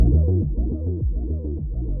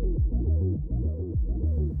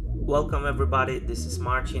Welcome everybody, this is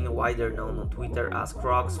Marcin, wider known on Twitter as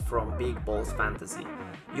Crocs from Big Balls Fantasy.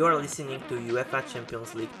 You are listening to UEFA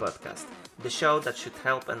Champions League podcast, the show that should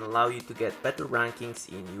help and allow you to get better rankings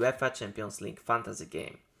in UEFA Champions League fantasy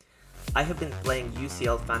game. I have been playing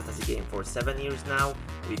UCL fantasy game for 7 years now,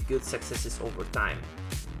 with good successes over time.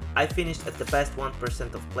 I finished at the best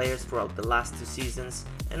 1% of players throughout the last 2 seasons,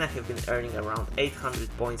 and I have been earning around 800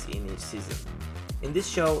 points in each season. In this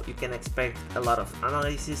show, you can expect a lot of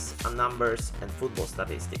analysis and numbers and football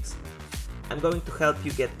statistics. I'm going to help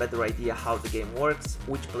you get better idea how the game works,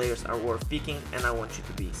 which players are worth picking, and I want you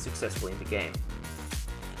to be successful in the game.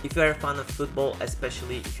 If you are a fan of football,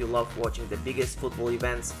 especially if you love watching the biggest football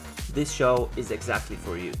events, this show is exactly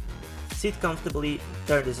for you. Sit comfortably,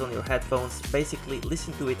 turn this on your headphones, basically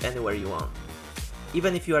listen to it anywhere you want.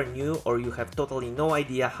 Even if you are new or you have totally no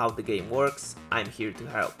idea how the game works, I'm here to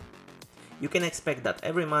help. You can expect that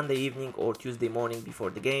every Monday evening or Tuesday morning before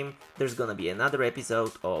the game, there's gonna be another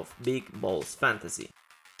episode of Big Balls Fantasy.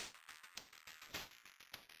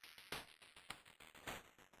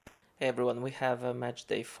 Hey everyone, we have a match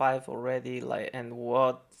day 5 already, and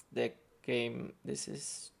what the game this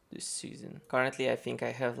is this season. Currently I think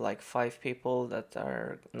I have 5 people that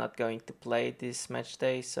are not going to play this match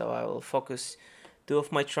day, so I will focus 2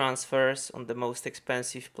 of my transfers on the most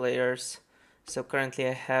expensive players. So currently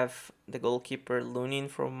I have the goalkeeper Lunin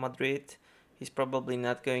from Madrid. He's probably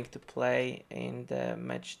not going to play in the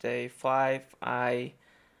match day 5. I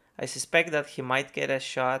suspect that he might get a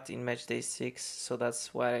shot in match day 6, so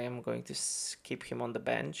that's why I'm going to keep him on the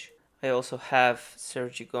bench. I also have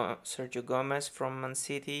Sergio Gomez from Man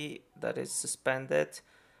City that is suspended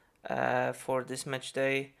for this match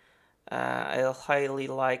day. I'll highly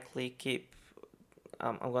likely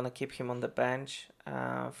I'm gonna keep him on the bench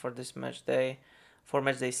for this match day. For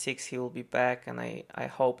match day 6 he will be back, and I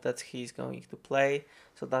hope that he's going to play,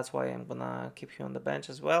 so that's why I'm gonna keep him on the bench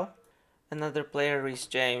as well. Another player is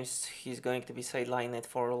James. He's going to be sidelined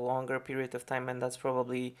for a longer period of time, and that's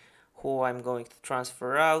probably who I'm going to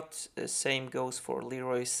transfer out. Same goes for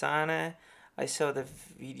Leroy Sané. I saw the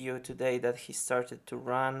video today that he started to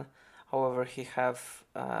run. However, he have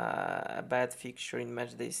a bad fixture in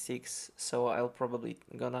matchday 6, so I'll probably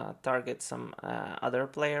gonna target some other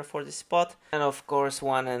player for this spot. And of course,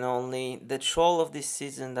 one and only, the troll of this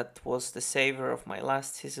season that was the savior of my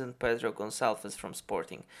last season, Pedro Gonçalves from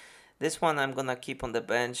Sporting. This one I'm gonna keep on the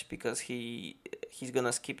bench because he's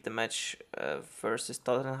gonna skip the match versus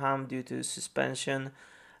Tottenham due to suspension.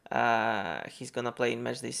 He's gonna play in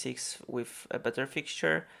matchday 6 with a better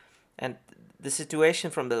fixture. And the situation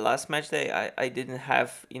from the last match day, I didn't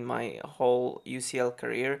have in my whole UCL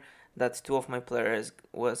career that 2 of my players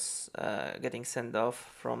was getting sent off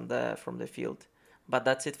from the field. But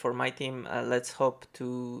that's it for my team. Let's hope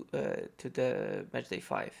to the matchday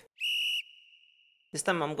 5. This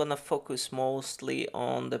time I'm gonna focus mostly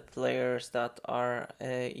on the players that are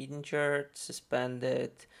injured,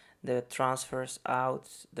 suspended, the transfers out,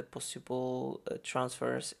 the possible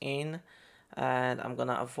transfers in, and I'm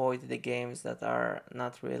gonna avoid the games that are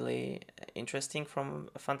not really interesting from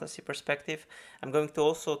a fantasy perspective. I'm going to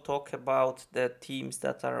also talk about the teams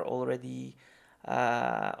that are already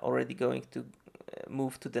going to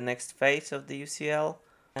move to the next phase of the UCL.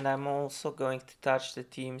 And I'm also going to touch the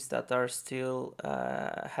teams that are still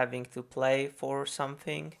having to play for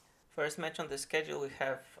something. First match on the schedule, we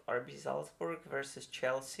have RB Salzburg versus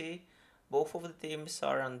Chelsea. Both of the teams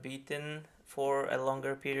are unbeaten for a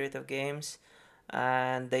longer period of games,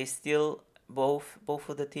 and they still both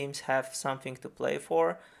of the teams have something to play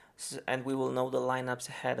for. And we will know the lineups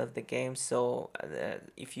ahead of the game. So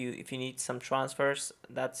if you need some transfers,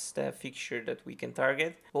 that's the fixture that we can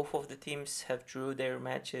target. Both of the teams have drew their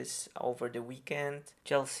matches over the weekend.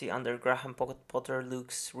 Chelsea under Graham Potter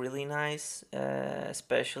looks really nice,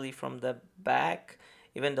 especially from the back.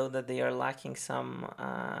 Even though that they are lacking some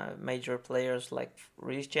major players like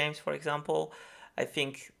Reece James, for example, I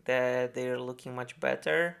think that they are looking much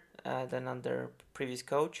better than under previous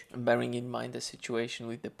coach. Bearing in mind the situation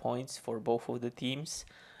with the points for both of the teams,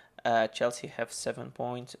 Chelsea have 7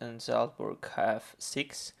 points and Salzburg have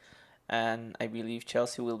 6, and I believe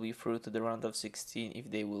Chelsea will be through to the round of 16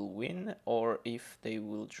 if they will win or if they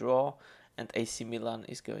will draw, and AC Milan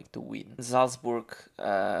is going to win. Salzburg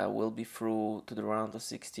will be through to the round of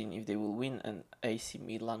 16 if they will win, and AC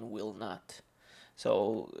Milan will not.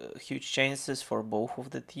 So huge chances for both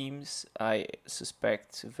of the teams. I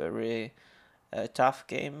suspect very tough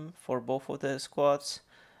game for both of the squads.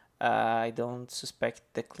 I don't suspect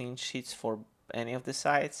the clean sheets for any of the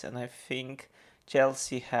sides, and I think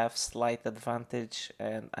Chelsea have slight advantage,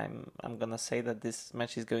 and I'm gonna say that this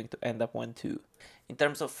match is going to end up 1-2. In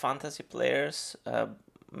terms of fantasy players,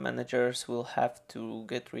 managers will have to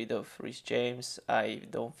get rid of Reece James. I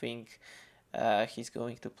don't think he's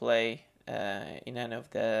going to play in any of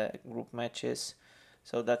the group matches,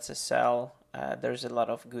 so that's a sell. There's a lot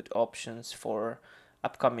of good options for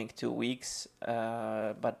upcoming 2 weeks,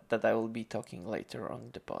 but that I will be talking later on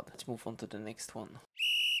the pod. Let's move on to the next one.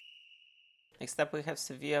 Next up, we have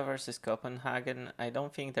Sevilla versus Copenhagen. I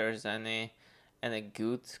don't think there's any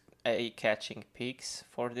good catching picks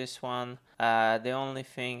for this one. The only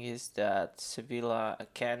thing is that Sevilla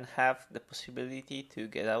can have the possibility to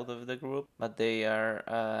get out of the group, but they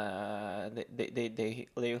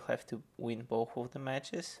will have to win both of the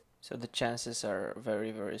matches. So the chances are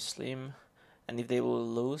very, very slim. And if they will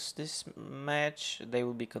lose this match, they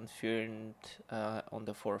will be confirmed on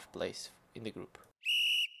the 4th place in the group.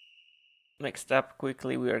 Next up,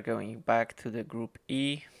 quickly, we are going back to the Group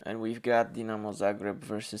E, and we've got Dinamo Zagreb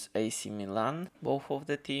versus AC Milan. Both of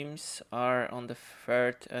the teams are on the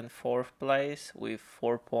 3rd and 4th place with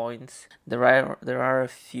 4 points. There are a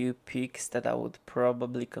few picks that I would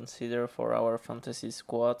probably consider for our fantasy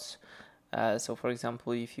squads. So, for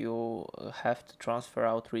example, if you have to transfer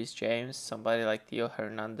out Reece James, somebody like Theo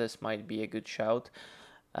Hernandez might be a good shout.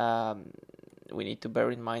 We need to bear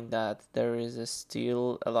in mind that there is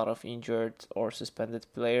still a lot of injured or suspended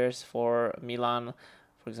players for Milan.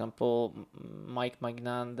 For example, Mike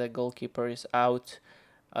Magnan, the goalkeeper, is out.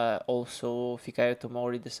 Also, Fikayo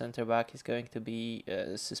Tomori, the center back, is going to be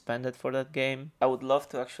suspended for that game. I would love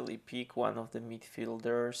to actually pick one of the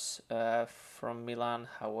midfielders from Milan.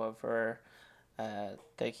 However,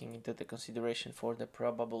 taking into the consideration for the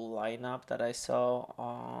probable lineup that I saw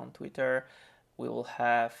on Twitter, we will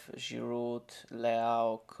have Giroud,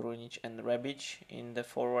 Leao, Krunic, and Rebic in the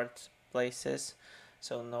forward places.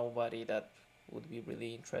 So nobody that would be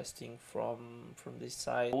really interesting from this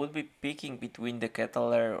side. I would be picking between the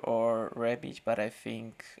Kettler or Rebic, but I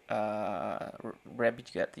think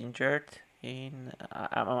Rebic got injured.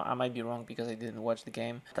 I might be wrong because I didn't watch the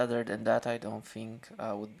game. Other than that, I don't think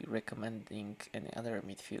I would be recommending any other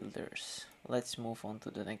midfielders. Let's move on to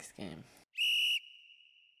the next game.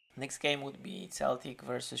 Next game would be Celtic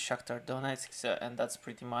versus Shakhtar Donetsk, and that's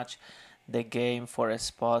pretty much the game for a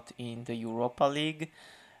spot in the Europa League.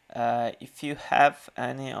 If you have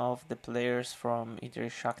any of the players from either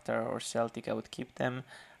Shakhtar or Celtic, I would keep them.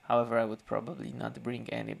 However, I would probably not bring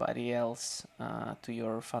anybody else to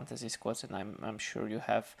your fantasy squads, and I'm sure you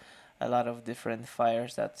have a lot of different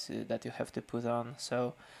fires that you have to put on.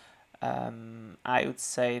 So I would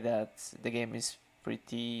say that the game is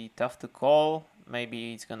pretty tough to call.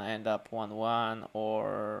 Maybe it's gonna end up 1-1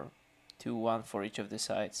 or 2-1 for each of the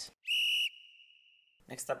sides.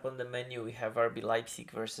 Next up on the menu, we have RB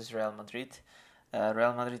Leipzig versus Real Madrid.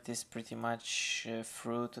 Real Madrid is pretty much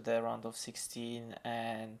through to the round of 16,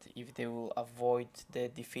 and if they will avoid the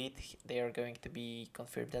defeat, they are going to be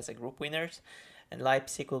confirmed as a group winners. And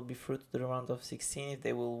Leipzig will be through to the round of 16 if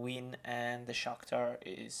they will win, and the Shakhtar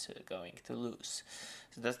is going to lose.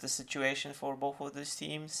 So that's the situation for both of these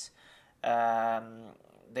teams.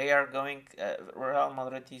 They are going. Real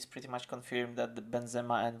Madrid is pretty much confirmed that the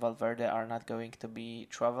Benzema and Valverde are not going to be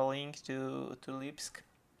traveling to Lipsk.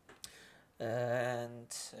 And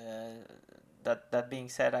that being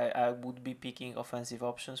said, I would be picking offensive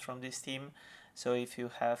options from this team. So if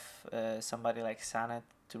you have somebody like Sané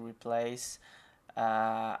to replace,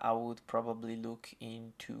 I would probably look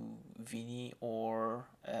into Vini or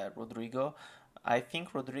Rodrigo. I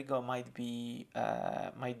think Rodrigo might be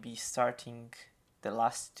starting the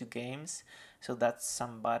last 2 games, so that's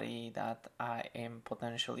somebody that I am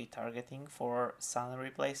potentially targeting for Sané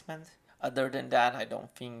replacement. Other than that, I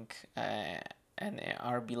don't think any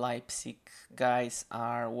RB Leipzig guys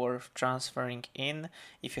are worth transferring in.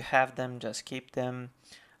 If you have them, just keep them.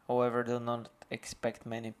 However, do not expect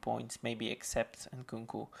many points, maybe except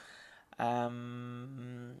Nkunku.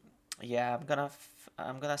 Yeah,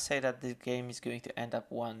 I'm gonna say that this game is going to end up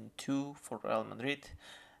 1-2 for Real Madrid,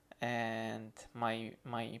 and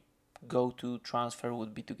my go-to transfer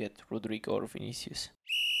would be to get Rodrigo or Vinicius.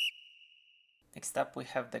 Next up, we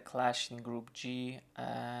have the clash in Group G,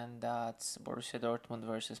 and that's Borussia Dortmund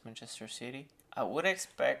versus Manchester City. I would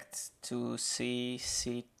expect to see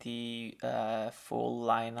City full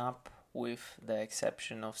lineup, with the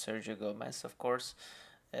exception of Sergio Gomez, of course.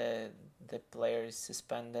 The player is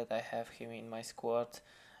suspended. I have him in my squad.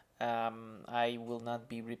 I will not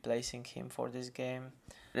be replacing him for this game.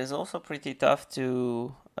 It is also pretty tough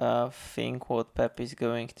to think what Pep is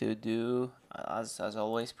going to do, as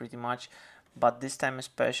always, pretty much. but this time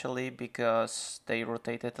especially because they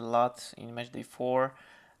rotated a lot in matchday 4.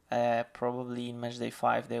 Probably in matchday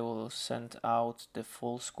 5 they will send out the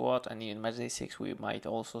full squad, and in matchday 6 we might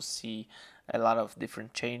also see a lot of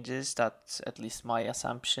different changes. That's at least my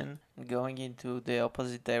assumption. Going into the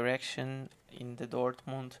opposite direction in the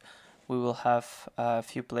Dortmund, we will have a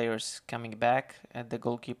few players coming back. The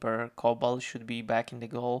goalkeeper Kobal should be back in the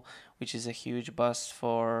goal, which is a huge boost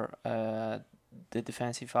for the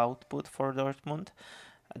defensive output for Dortmund.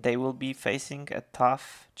 They will be facing a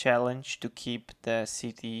tough challenge to keep the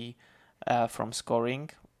City from scoring.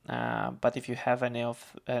 But if you have any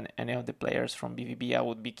of the players from BVB, I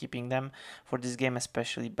would be keeping them for this game,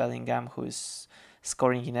 especially Bellingham, who is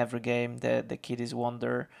scoring in every game. The kid is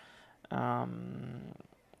wonder.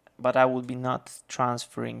 But I will be not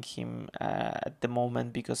transferring him at the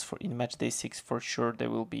moment, because for in match day 6 for sure there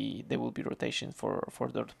will be rotation for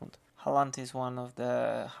Dortmund. Haaland is one of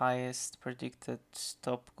the highest predicted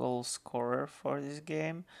top goal scorer for this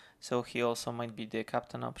game, so he also might be the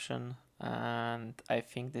captain option. And I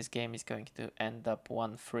think this game is going to end up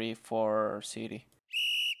 1-3 for City.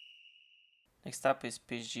 Next up is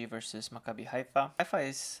PSG versus Maccabi Haifa. Haifa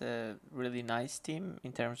is a really nice team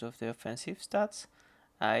in terms of the offensive stats.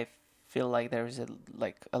 I feel like there is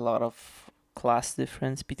a lot of class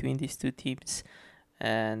difference between these two teams,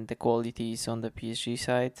 and the quality is on the PSG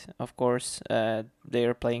side. Of course, they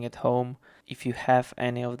are playing at home. If you have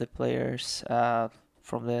any of the players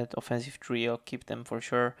from that offensive trio, keep them for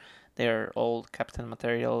sure. They're all captain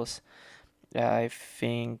materials. I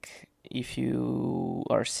think if you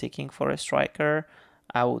are seeking for a striker,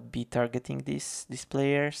 I would be targeting these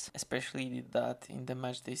players, especially that in the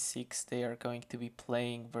match day 6 they are going to be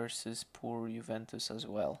playing versus poor Juventus as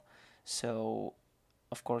well. So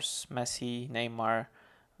of course Messi, Neymar,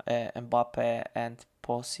 Mbappe, and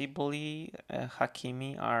possibly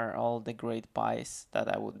Hakimi are all the great buys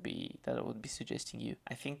that I would be suggesting you.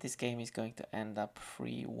 I think this game is going to end up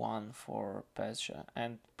 3-1 for PSG,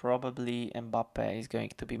 and probably Mbappe is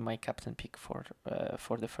going to be my captain pick for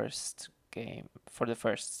the first game for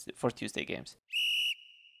Tuesday games.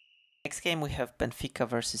 Next game we have Benfica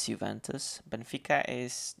versus Juventus. Benfica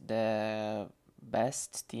is the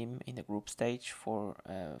best team in the group stage for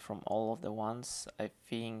from all of the ones. I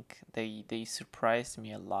think they surprised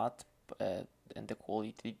me a lot, and the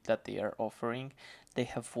quality that they are offering. They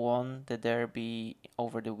have won the derby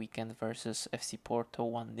over the weekend versus FC Porto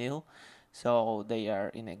 1-0, so they are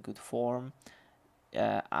in a good form.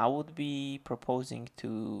 I would be proposing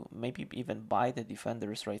to maybe even buy the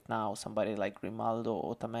defenders right now. Somebody like Grimaldo,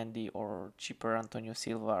 Otamendi, or cheaper Antonio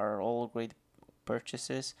Silva are all great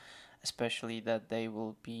purchases, especially that they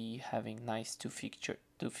will be having nice two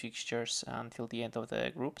fixtures until the end of the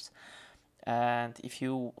groups. And if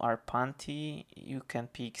you are punty, you can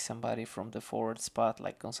pick somebody from the forward spot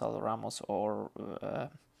like Gonzalo Ramos or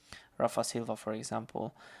Rafa Silva, for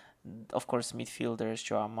example. Of course, midfielders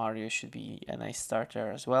Joao Mario should be a nice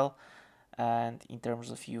starter as well. And in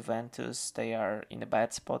terms of Juventus, they are in a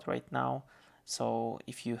bad spot right now. So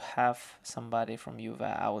if you have somebody from Juve,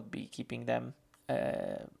 I would be keeping them.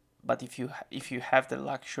 But if you have the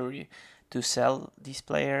luxury to sell these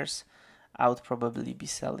players, I would probably be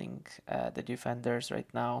selling the defenders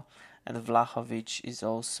right now. And Vlahovic is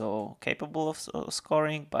also capable of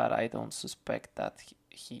scoring, but I don't suspect that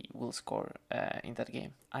he will score in that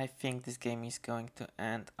game. I think this game is going to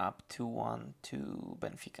end up 2-1 to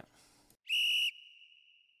Benfica.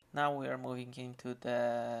 Now we are moving into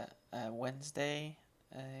the Wednesday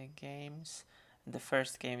games. The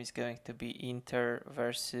first game is going to be Inter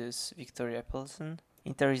versus Victoria Pilsen.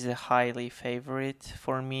 Inter is a highly favorite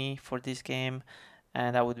for me for this game,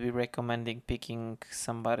 and I would be recommending picking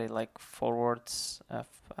somebody like forwards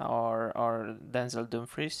or Denzel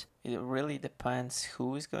Dumfries. It really depends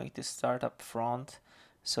who is going to start up front.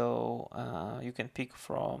 So you can pick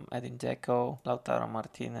from Edin Dzeko, Lautaro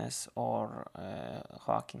Martinez, or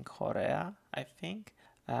Joaquin Correa, I think.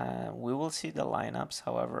 We will see the lineups.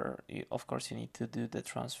 However, of course, you need to do the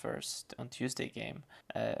transfers on on Tuesday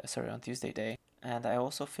day. And I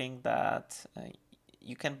also think that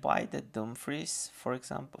you can buy the Dumfries, for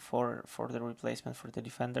example, for the replacement for the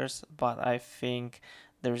defenders, but I think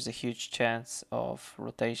there's a huge chance of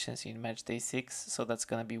rotations in match day 6, so that's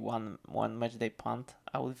gonna be one match day punt.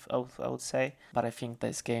 I would say, but I think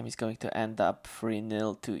this game is going to end up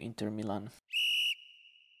 3-0 to Inter Milan.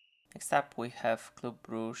 Next up, we have Club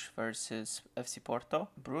Brugge versus FC Porto.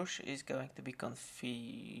 Brugge is going to be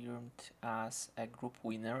confirmed as a group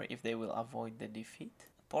winner if they will avoid the defeat.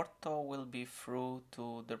 Porto will be through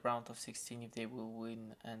to the round of 16 if they will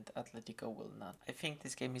win, and Atletico will not. I think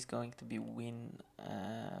this game is going to be win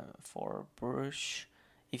for Bruges.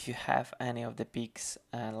 If you have any of the picks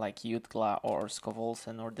like Jutgla or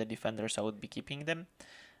Skovolsen or the defenders, I would be keeping them.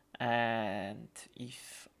 And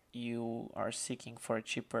if you are seeking for a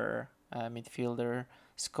cheaper midfielder,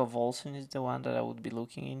 Skovolsen is the one that I would be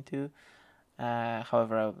looking into.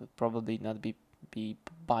 However, I would probably not be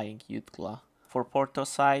buying Jutgla. For Porto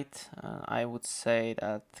side, I would say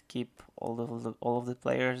that keep all of the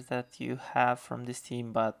players that you have from this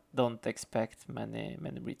team, but don't expect many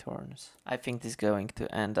returns. I think this is going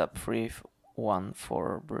to end up 3-1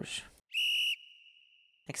 for Bruges.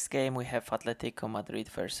 Next game we have Atletico Madrid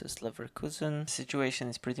versus Leverkusen. The situation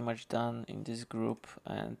is pretty much done in this group,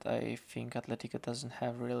 and I think Atletico doesn't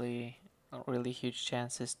have really huge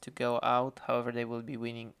chances to go out. However, they will be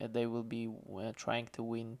winning. They will be trying to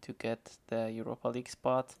win to get the Europa League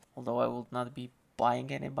spot. Although I will not be buying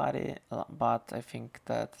anybody, but I think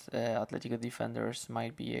that Atletico defenders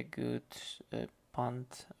might be a good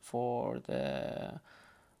punt for the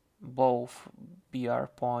both BR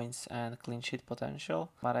points and clean sheet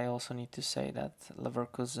potential. But I also need to say that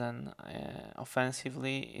Leverkusen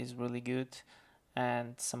offensively is really good,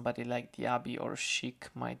 and somebody like Diaby or Schick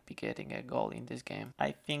might be getting a goal in this game.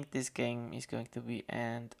 I think this game is going to be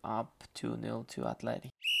end up 2-0 to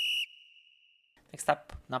Atleti. Next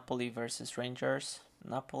up, Napoli versus Rangers.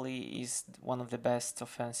 Napoli is one of the best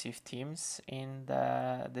offensive teams in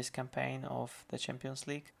this campaign of the Champions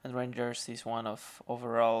League, and Rangers is one of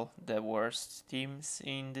overall the worst teams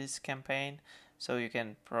in this campaign. So you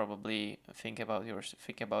can probably think about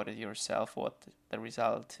it yourself what the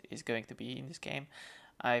result is going to be in this game.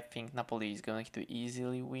 I think Napoli is going to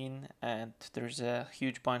easily win, and there's a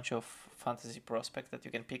huge bunch of fantasy prospects that you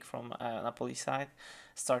can pick from Napoli side,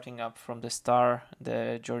 starting up from the star,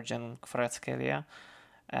 the Georgian Kvaratskhelia.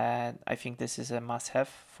 And I think this is a must-have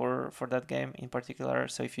for that game in particular.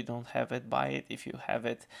 So if you don't have it, buy it. If you have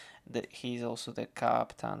it, he's also the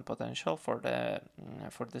captain potential for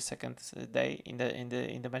the second day in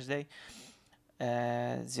the match day.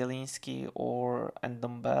 Zielinski or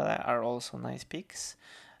Ndombele are also nice picks.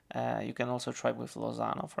 You can also try with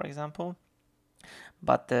Lozano, for example.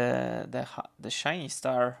 But the shiny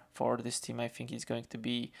star for this team, I think, is going to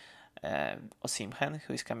be Osimhen,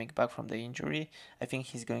 who is coming back from the injury. I think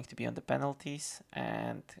he's going to be on the penalties,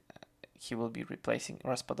 and he will be replacing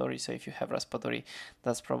Raspadori. So if you have Raspadori,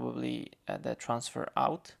 that's probably the transfer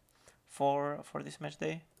out for this match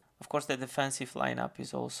day. Of course, the defensive lineup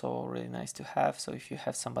is also really nice to have. So if you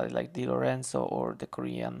have somebody like Di Lorenzo or the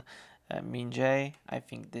Korean Min Jae, I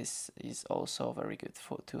think this is also very good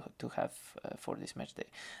to have for this match day.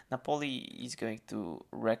 Napoli is going to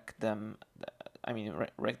wreck them.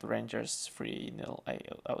 Wreck the Rangers 3-0,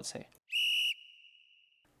 I would say.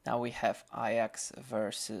 Now we have Ajax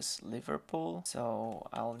versus Liverpool. So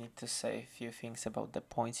I'll need to say a few things about the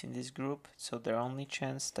points in this group. So the only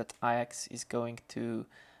chance that Ajax is going to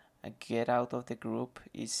get out of the group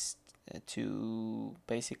is to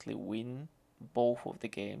basically win both of the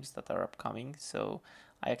games that are upcoming. So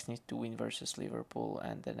Ajax needs to win versus Liverpool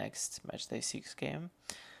and the next matchday 6 game.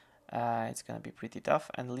 It's going to be pretty tough,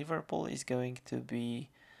 and Liverpool is going to be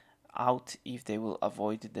out if they will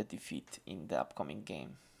avoid the defeat in the upcoming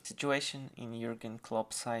game. Situation in Jurgen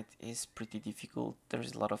Klopp's side is pretty difficult.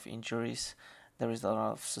 There's a lot of injuries, there is a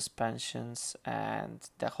lot of suspensions, and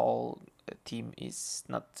the whole team is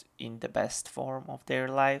not in the best form of their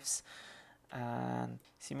lives. And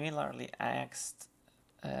similarly, Ajax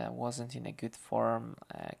wasn't in a good form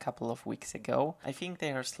a couple of weeks ago. I think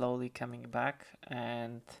they are slowly coming back,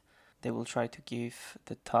 and they will try to give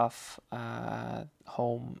the tough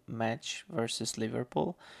home match versus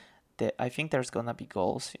Liverpool. I think there's gonna be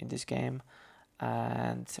goals in this game,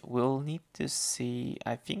 and we'll need to see.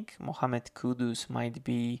 I think Mohamed Kudus might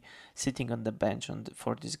be sitting on the bench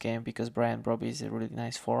for this game because Brian Brobby is a really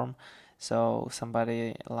nice form. So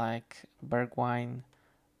somebody like Bergwijn,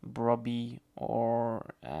 Brobby,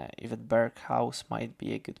 or even Berghaus might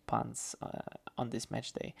be a good punt on this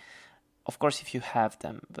match day. Of course, if you have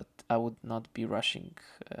them, but I would not be rushing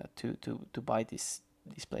to buy these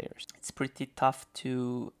players. It's pretty tough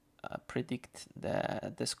to predict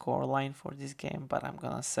the score line for this game, but I'm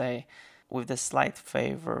gonna say with the slight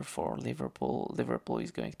favor for Liverpool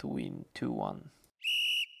is going to win 2-1.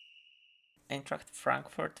 Eintracht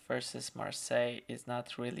Frankfurt versus Marseille is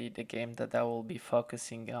not really the game that I will be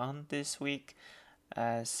focusing on this week.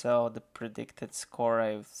 So the predicted score,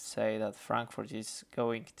 I would say that Frankfurt is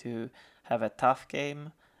going to have a tough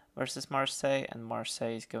game versus Marseille, and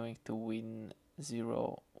Marseille is going to win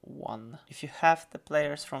 0-1. If you have the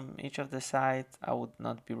players from each of the sides, I would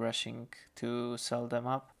not be rushing to sell them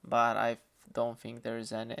up, but I don't think there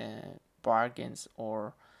is any bargains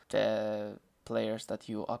or the players that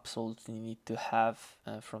you absolutely need to have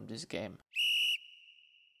from this game.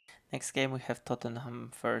 Next game we have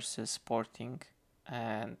Tottenham versus Sporting,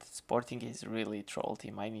 and Sporting is really a troll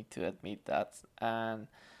team, I need to admit that. And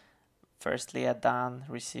firstly, Adan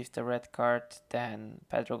received a red card, then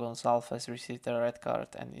Pedro Gonçalves received a red card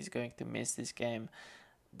and is going to miss this game.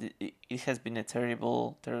 It has been a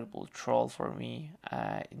terrible troll for me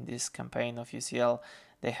in this campaign of UCL.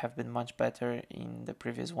 They have been much better in the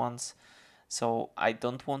previous ones. So I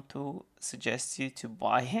don't want to suggest you to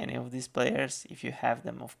buy any of these players if you have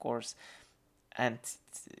them, of course. And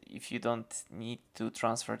if you don't need to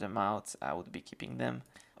transfer them out, I would be keeping them.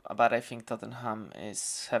 But I think Tottenham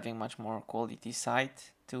is having much more quality side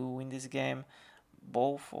to win this game.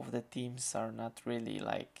 Both of the teams are not really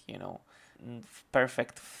like,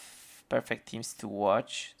 perfect teams to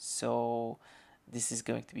watch. So this is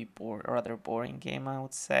going to be rather boring game, I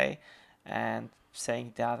would say. And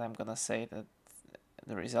saying that, I'm gonna say that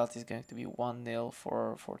the result is going to be 1-0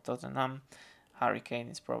 for Tottenham. Harry Kane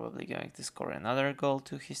is probably going to score another goal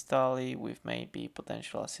to his tally with maybe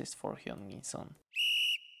potential assist for Heung-min Son.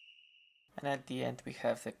 And at the end we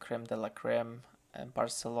have the creme de la creme,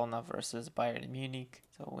 Barcelona versus Bayern Munich.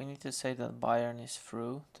 So we need to say that Bayern is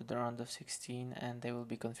through to the round of 16 and they will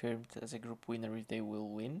be confirmed as a group winner if they will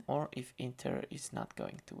win or if Inter is not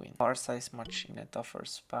going to win. Barca is much in a tougher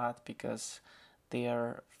spot because they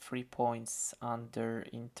are 3 points under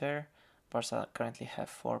Inter. Barca currently have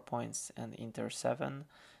 4 points and Inter 7.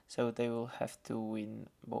 So they will have to win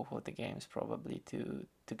both of the games probably to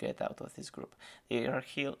get out of this group. They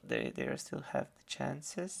still have the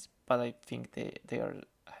chances, but I think they are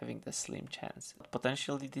having the slim chance.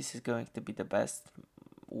 Potentially this is going to be the best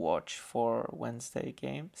watch for Wednesday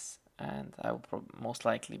games, and I will most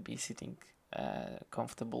likely be sitting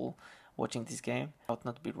comfortable watching this game. I would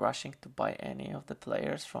not be rushing to buy any of the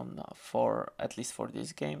players at least for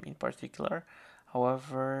this game in particular.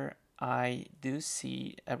 However, I do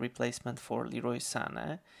see a replacement for Leroy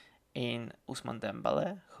Sané in Ousmane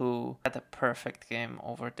Dembele, who had a perfect game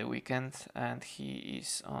over the weekend, and he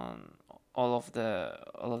is on all of the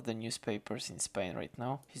newspapers in Spain right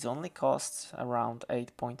now. His only costs around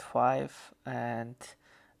 8.5, and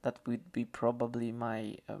that would be probably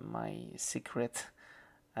my secret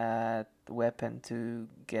weapon to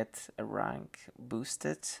get a rank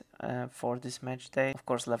boosted for this match day. Of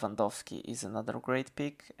course, Lewandowski is another great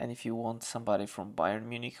pick, and if you want somebody from Bayern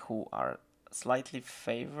Munich who are slightly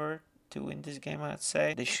favored to win this game, I'd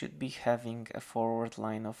say they should be having a forward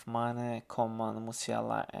line of Mane, Coman,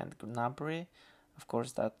 Musiala, and Gnabry. Of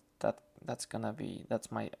course, that's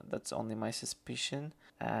only my suspicion.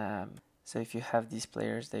 So if you have these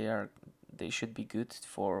players, they should be good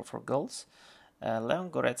for goals. Leon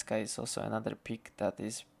Goretzka is also another pick that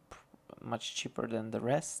is much cheaper than the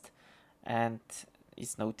rest and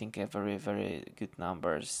is noting a very, very good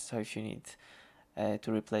numbers. So if you need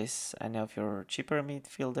to replace any of your cheaper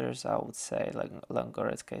midfielders, I would say Leon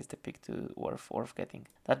Goretzka is the pick worth getting.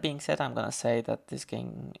 That being said, I'm gonna say that this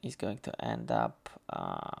game is going to end up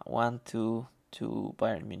 1-2 to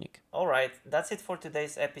Bayern Munich. Alright, that's it for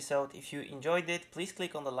today's episode. If you enjoyed it, please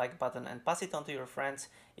click on the like button and pass it on to your friends.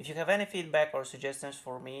 If you have any feedback or suggestions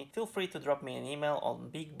for me, feel free to drop me an email on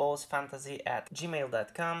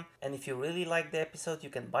bigballsfantasy@gmail.com. And if you really like the episode, you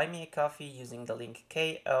can buy me a coffee using the link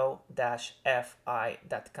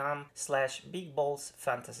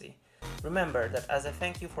ko-fi.com/bigballsfantasy. Remember that as a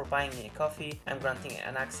thank you for buying me a coffee, I'm granting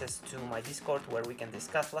an access to my Discord where we can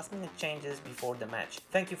discuss last minute changes before the match.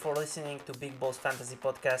 Thank you for listening to Big Balls Fantasy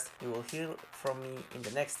Podcast. You will hear from me in the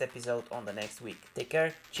next episode on the next week. Take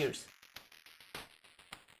care, cheers!